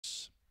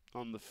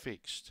on the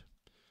fixed.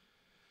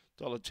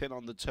 $1.10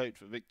 on the tote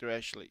for Victor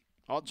Ashley.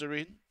 Odds are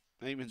in.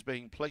 Evens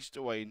being placed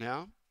away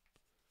now.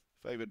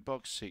 Favourite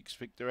box 6,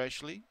 Victor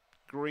Ashley.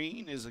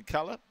 Green is the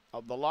colour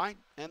of the light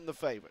and the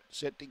favourite.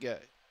 Set to go.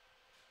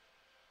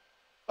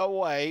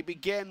 Away,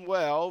 began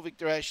well.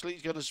 Victor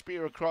Ashley's going to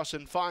spear across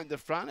and find the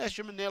front.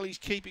 Asher Manelli's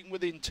keeping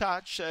within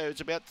touch, so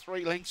it's about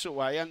 3 lengths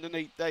away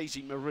underneath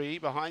Daisy Marie.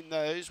 Behind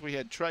those, we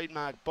had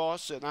Trademark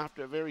Boss, and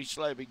after a very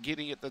slow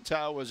beginning at the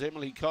tail was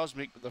Emily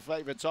Cosmic, but the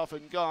favourite's off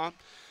and gone.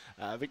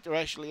 Victor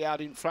Ashley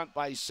out in front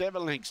by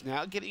 7 lengths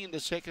now. Getting into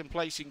second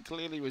placing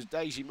clearly was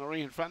Daisy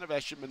Marie in front of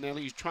Asher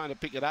Manelli, who's trying to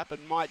pick it up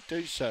and might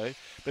do so,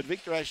 but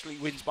Victor Ashley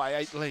wins by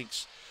 8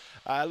 lengths.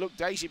 Look,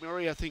 Daisy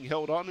Marie, I think,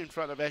 held on in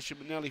front of Asher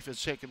Manelli for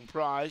second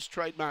prize.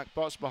 Trademark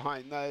Boss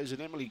behind those,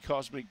 and Emily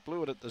Cosmic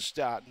blew it at the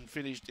start and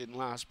finished in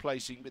last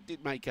placing, but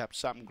did make up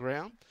some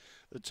ground.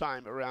 The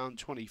time around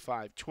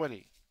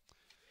 25:20.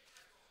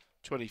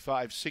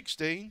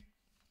 25:16.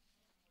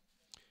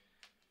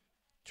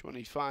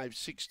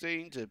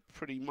 25:16 to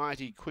pretty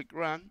mighty quick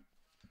run.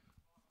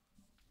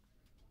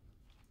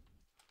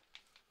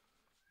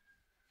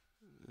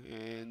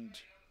 And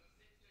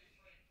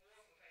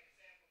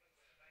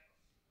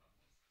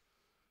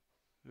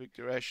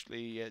Victor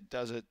Ashley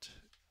does it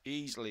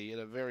easily at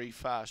a very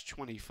fast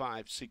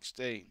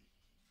 25:16.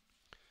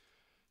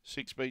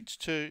 6 beats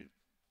 2.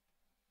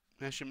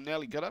 Asher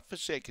Manelli got up for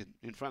second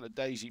in front of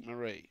Daisy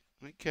Marie.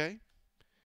 Okay.